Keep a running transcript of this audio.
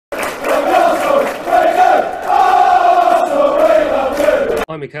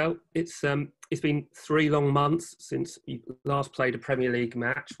Hi, Mikel. It's been 3 long months since you last played a Premier League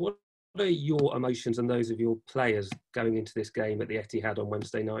match. What are your emotions and those of your players going into this game at the Etihad on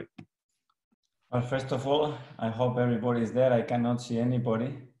Wednesday night? Well, first of all, I hope everybody is there. I cannot see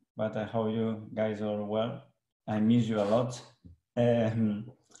anybody, but I hope you guys are well. I miss you a lot.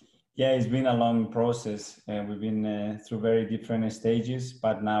 Yeah, it's been a long process. We've been through very different stages,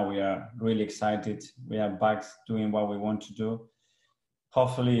 but now we are really excited. We are back doing what we want to do.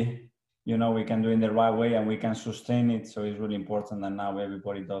 Hopefully, we can do it in the right way and we can sustain it. So it's really important that now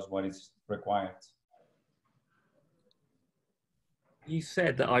everybody does what is required. You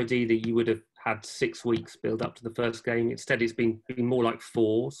said that ideally you would have had 6 weeks build up to the first game. Instead, it's been more like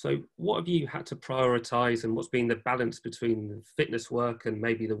 4. So what have you had to prioritise, and what's been the balance between the fitness work and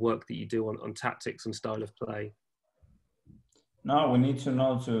maybe the work that you do on tactics and style of play? No, we need to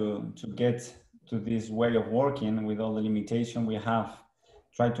know to get to this way of working with all the limitation we have.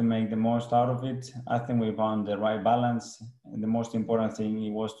 Try to make the most out of it. I think we found the right balance. And the most important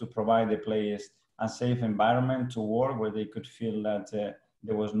thing was to provide the players a safe environment to work where they could feel that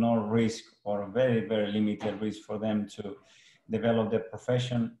there was no risk or very, very limited risk for them to develop their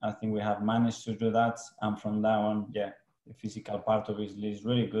profession. I think we have managed to do that. And from that on, yeah, the physical part of it is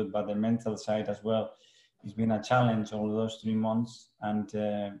really good, but the mental side as well, it's been a challenge all those 3 months. And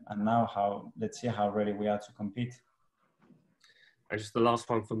now let's see how ready we are to compete. And just the last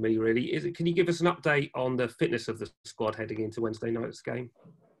one for me, really, can you give us an update on the fitness of the squad heading into Wednesday night's game?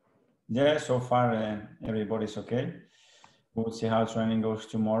 Yeah, so far everybody's okay. We'll see how training goes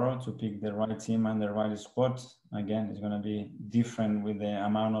tomorrow to pick the right team and the right squad. Again, it's going to be different with the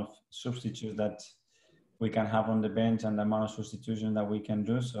amount of substitutes that we can have on the bench and the amount of substitution that we can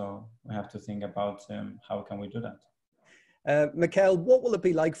do. So we have to think about how can we do that. Mikel, what will it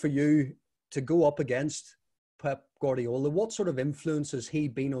be like for you to go up against Pep Guardiola? What sort of influence has he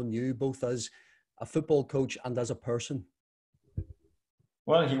been on you, both as a football coach and as a person?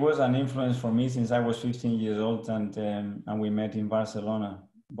 Well, he was an influence for me since I was 15 years old, and we met in Barcelona,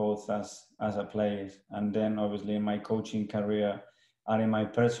 both as a player. And then obviously in my coaching career and in my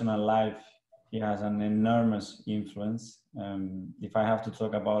personal life, he has an enormous influence. If I have to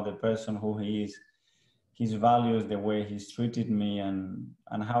talk about the person who he is, his values, the way he's treated me and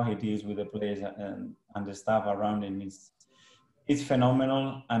how he deals with the players and the staff around him, it's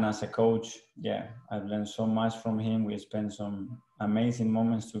phenomenal. And as a coach, yeah, I've learned so much from him. We spent some amazing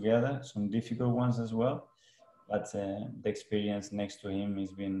moments together, some difficult ones as well. But the experience next to him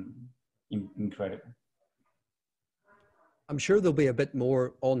has been incredible. I'm sure there'll be a bit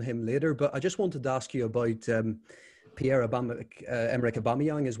more on him later, but I just wanted to ask you about Pierre-Emerick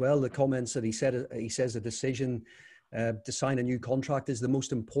Aubameyang as well. The comments that he says a decision to sign a new contract is the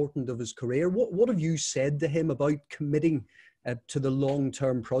most important of his career. What have you said to him about committing to the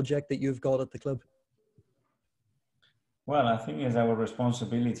long-term project that you've got at the club? Well, I think it's our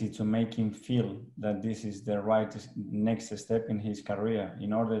responsibility to make him feel that this is the right next step in his career.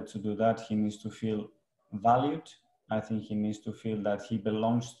 In order to do that, he needs to feel valued. I think he needs to feel that he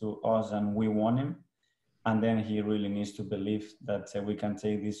belongs to us and we want him. And then he really needs to believe that we can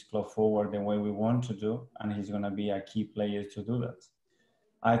take this club forward the way we want to do. And he's going to be a key player to do that.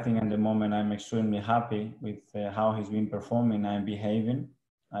 I think at the moment I'm extremely happy with how he's been performing and behaving.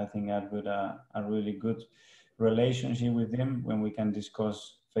 I think I've got a really good relationship with him when we can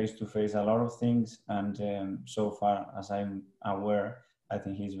discuss face-to-face a lot of things. And so far, as I'm aware, I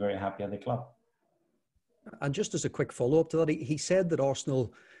think he's very happy at the club. And just as a quick follow-up to that, he said that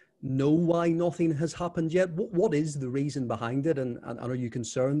Arsenal know why nothing has happened yet. What is the reason behind it? And are you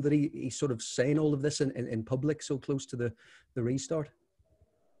concerned that he's sort of saying all of this in public so close to the restart?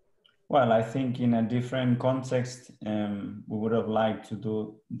 Well, I think in a different context, we would have liked to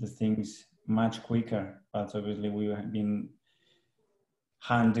do the things much quicker. But obviously we have been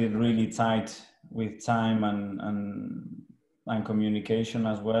handled really tight with time and communication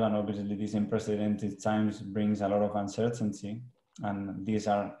as well. And obviously these unprecedented times brings a lot of uncertainty. And these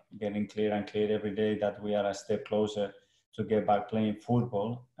are getting clearer and clearer every day that we are a step closer to get back playing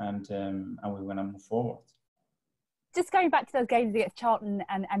football and we're going to move forward. Just going back to those games against Charlton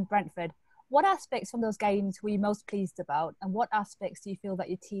and Brentford, what aspects from those games were you most pleased about, and what aspects do you feel that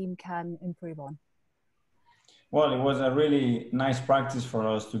your team can improve on? Well, it was a really nice practice for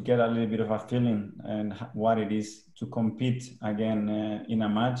us to get a little bit of a feeling and what it is to compete again in a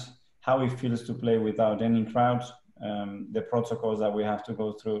match, how it feels to play without any crowds, the protocols that we have to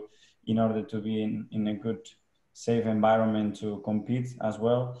go through in order to be in a good, safe environment to compete as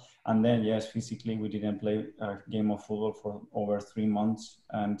well. And then, yes, physically, we didn't play a game of football for over 3 months,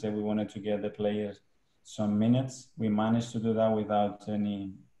 and we wanted to get the players some minutes. We managed to do that without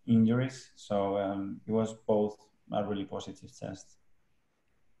any injuries. So it was both a really positive test.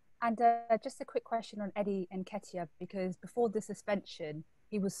 And just a quick question on Eddie Nketiah, because before the suspension,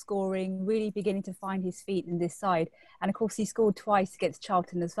 he was scoring, really beginning to find his feet in this side. And of course, he scored twice against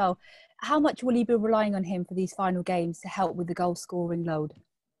Charlton as well. How much will you be relying on him for these final games to help with the goal scoring load?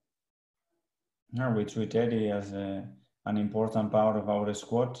 No, we treat Eddie as an important part of our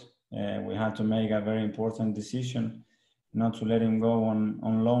squad. We had to make a very important decision not to let him go on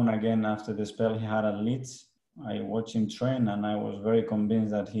loan again after the spell he had at Leeds. I watched him train and I was very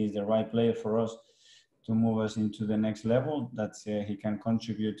convinced that he's the right player for us to move us into the next level, that he can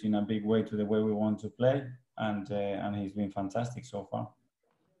contribute in a big way to the way we want to play, and he's been fantastic so far.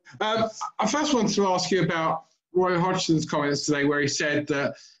 I first want to ask you about Roy Hodgson's comments today, where he said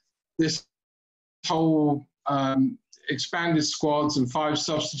that this whole expanded squads and 5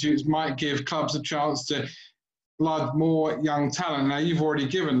 substitutes might give clubs a chance to flood more young talent. Now, you've already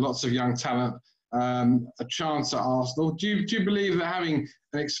given lots of young talent a chance at Arsenal. Do you believe that having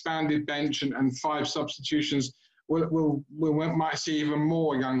an expanded bench and 5 substitutions we might see even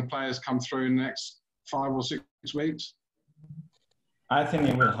more young players come through in the next 5 or 6 weeks? I think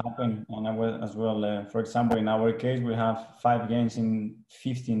it will happen, and I will as well. For example, in our case, we have 5 games in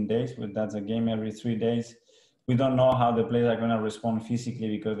 15 days. That's a game every 3 days. We don't know how the players are going to respond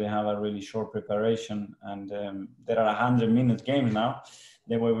physically because they have a really short preparation, and there are 100-minute games now,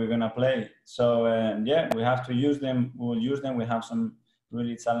 the way we're going to play. So, yeah, we have to use them. We'll use them. We have some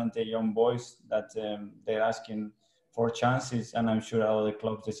really talented young boys that they're asking for chances, and I'm sure at all the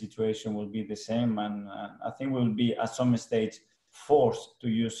clubs the situation will be the same. And I think we'll be at some stage forced to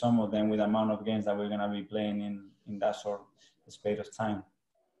use some of them with the amount of games that we're going to be playing in that sort of space of time.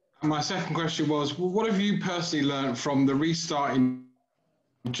 My second question was, what have you personally learned from the restart in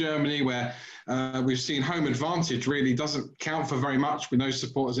Germany, where we've seen home advantage really doesn't count for very much with no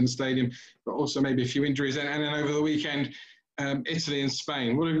supporters in the stadium, but also maybe a few injuries, and then over the weekend, Italy and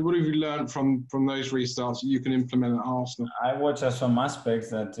Spain. What have you learned from those restarts that you can implement at Arsenal? I watch some aspects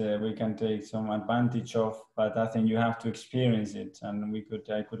that we can take some advantage of, but I think you have to experience it. And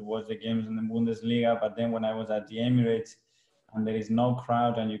I could watch the games in the Bundesliga, but then when I was at the Emirates and there is no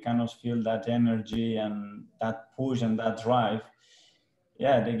crowd and you cannot feel that energy and that push and that drive,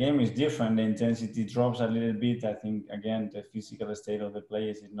 yeah, the game is different. The intensity drops a little bit. I think, again, the physical state of the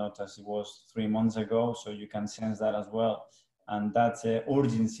players is not as it was 3 months ago, so you can sense that as well. And that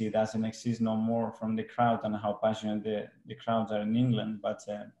urgency doesn't exist no more from the crowd and how passionate the crowds are in England. But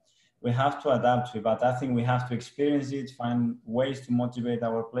we have to adapt to it. But I think we have to experience it, find ways to motivate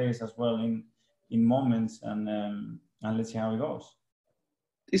our players as well in moments, and let's see how it goes.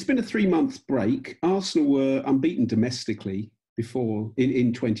 It's been a 3-month break. Arsenal were unbeaten domestically before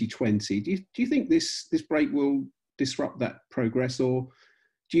in 2020. Do you think this break will disrupt that progress, or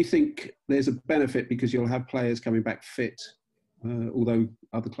do you think there's a benefit because you'll have players coming back fit? Although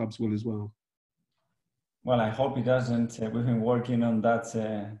other clubs will as well. Well, I hope it doesn't. We've been working on that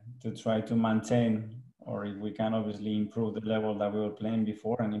to try to maintain, or if we can obviously improve the level that we were playing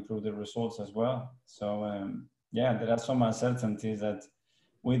before and improve the results as well. So, yeah, there are some uncertainties that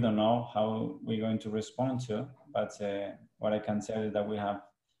we don't know how we're going to respond to. But what I can tell is that we have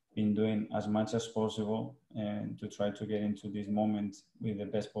been doing as much as possible to try to get into this moment with the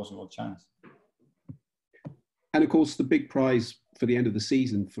best possible chance. And of course, the big prize for the end of the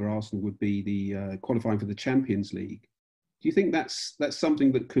season for Arsenal would be the qualifying for the Champions League. Do you think that's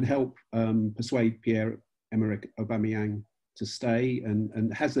something that could help persuade Pierre-Emerick Aubameyang to stay?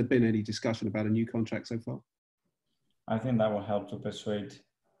 And has there been any discussion about a new contract so far? I think that will help to persuade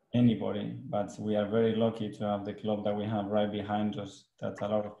anybody, but we are very lucky to have the club that we have right behind us, that a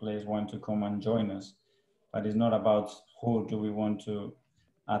lot of players want to come and join us. But it's not about who do we want to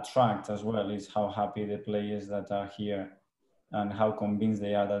attract as well, is how happy the players that are here and how convinced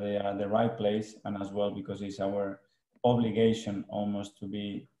they are that they are at the right place, and as well because it's our obligation almost to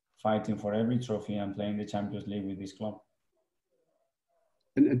be fighting for every trophy and playing the Champions League with this club.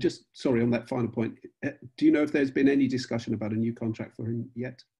 And just, sorry, on that final point, do you know if there's been any discussion about a new contract for him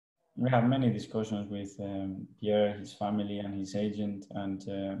yet? We have many discussions with Pierre, his family and his agent,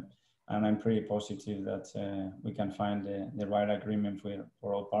 and I'm pretty positive that we can find the right agreement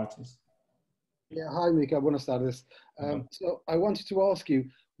for all parties. Yeah, hi, Mikel. Buenas tardes. So I wanted to ask you,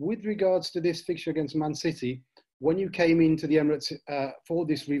 with regards to this fixture against Man City, when you came into the Emirates for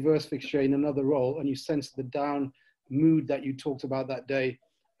this reverse fixture in another role and you sensed the down mood that you talked about that day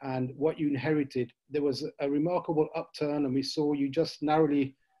and what you inherited, there was a remarkable upturn, and we saw you just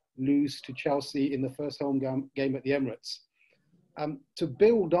narrowly lose to Chelsea in the first home game at the Emirates. To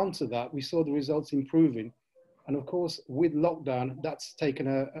build onto that, we saw the results improving. And of course, with lockdown, that's taken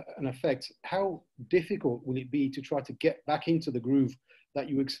an effect. How difficult will it be to try to get back into the groove that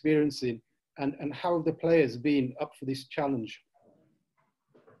you're experiencing? And how have the players been up for this challenge?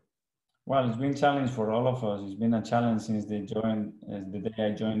 Well, it's been a challenge for all of us. It's been a challenge since the day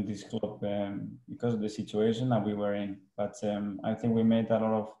I joined this club because of the situation that we were in. But I think we made a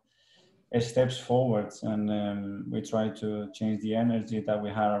lot of steps forwards, and we tried to change the energy that we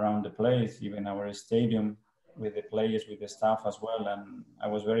had around the place, even our stadium, with the players, with the staff as well. And I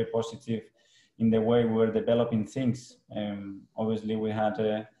was very positive in the way we were developing things. Obviously, we had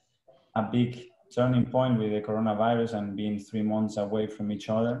a big turning point with the coronavirus and being 3 months away from each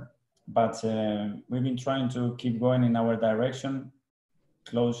other. But we've been trying to keep going in our direction,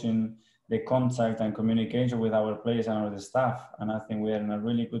 closing the contact and communication with our players and our staff. And I think we are in a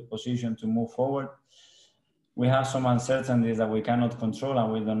really good position to move forward. We have some uncertainties that we cannot control,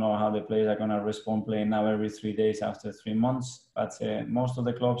 and we don't know how the players are going to respond playing now every 3 days after 3 months. But most of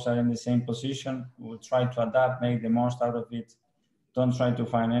the clubs are in the same position. We'll try to adapt, make the most out of it. Don't try to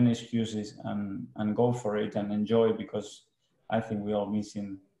find any excuses, and go for it and enjoy, because I think we're all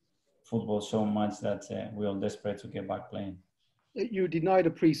missing football so much that we're all desperate to get back playing. You denied a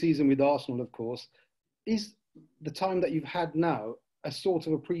pre-season with Arsenal, of course. Is the time that you've had now a sort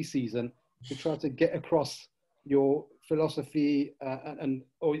of a pre-season to try to get across your philosophy,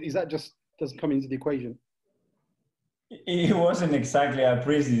 or is that just doesn't come into the equation? It wasn't exactly a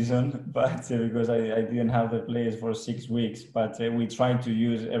pre-season, but because I didn't have the players for 6 weeks, but we tried to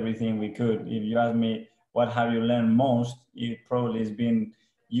use everything we could. If you ask me what have you learned most, it probably has been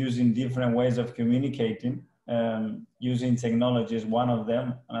using different ways of communicating. Using technology is one of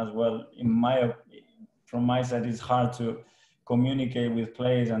them, and as well, from my side, it's hard to communicate with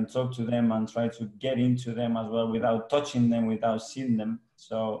players and talk to them and try to get into them as well without touching them, without seeing them.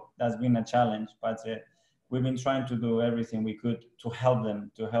 So that's been a challenge, but we've been trying to do everything we could to help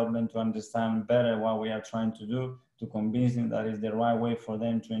them to understand better what we are trying to do, to convince them that is the right way for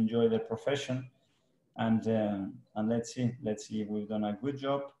them to enjoy their profession. And let's see if we've done a good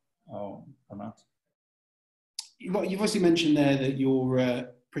job or not. You've obviously mentioned there that you're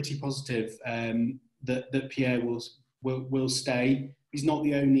pretty positive that Pierre will stay. He's not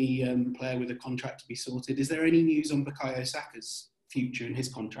the only player with a contract to be sorted. Is there any news on Bukayo Saka's future and his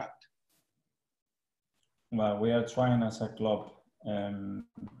contract? Well, we are trying as a club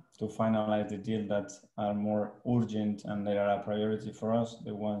to finalize the deal that are more urgent and they are a priority for us.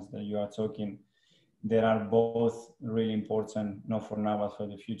 The ones that you are talking, they are both really important, not for now, but for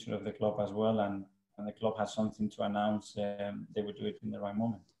the future of the club as well. And the club has something to announce, they will do it in the right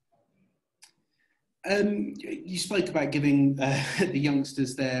moment. You spoke about giving the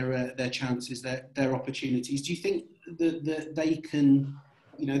youngsters their chances, their opportunities. Do you think that they can,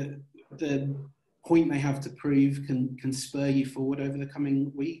 the point they have to prove can spur you forward over the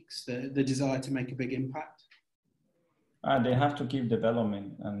coming weeks, the desire to make a big impact? They have to keep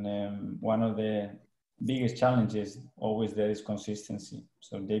developing, and one of the biggest challenges always there is consistency.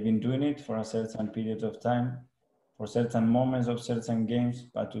 So they've been doing it for a certain period of time, for certain moments of certain games,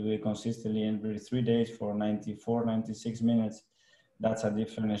 but to do it consistently every 3 days for 94, 96 minutes, that's a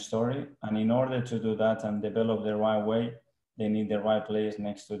different story. And in order to do that and develop the right way, they need the right players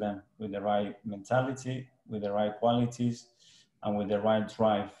next to them with the right mentality, with the right qualities, and with the right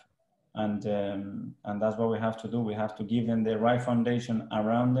drive. And that's what we have to do. We have to give them the right foundation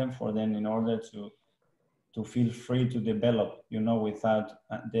around them for them in order to feel free to develop, without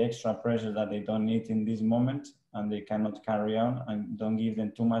the extra pressure that they don't need in this moment and they cannot carry on, and don't give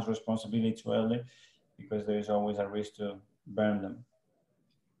them too much responsibility too early, because there is always a risk to burn them.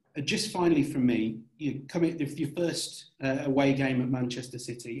 Just finally from me, coming with your first away game at Manchester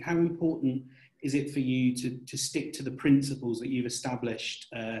City, how important is it for you to stick to the principles that you've established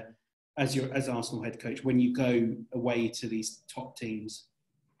as Arsenal head coach when you go away to these top teams?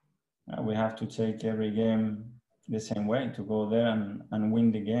 We have to take every game the same way, to go there and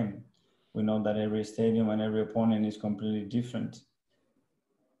win the game. We know that every stadium and every opponent is completely different.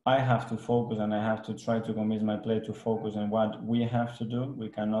 I have to focus, and I have to try to convince my player to focus on what we have to do. We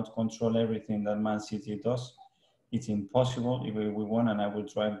cannot control everything that Man City does. It's impossible if we want, and I will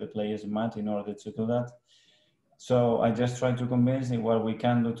drive the players mad in order to do that. So I just try to convince them what we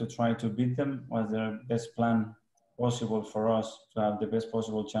can do to try to beat them, what's the best plan possible for us to have the best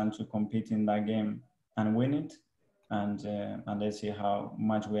possible chance to compete in that game and win it. And let's see how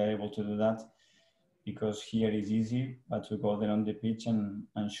much we are able to do that, because here is easy, but to go there on the pitch and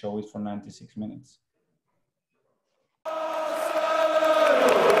show it for 96 minutes.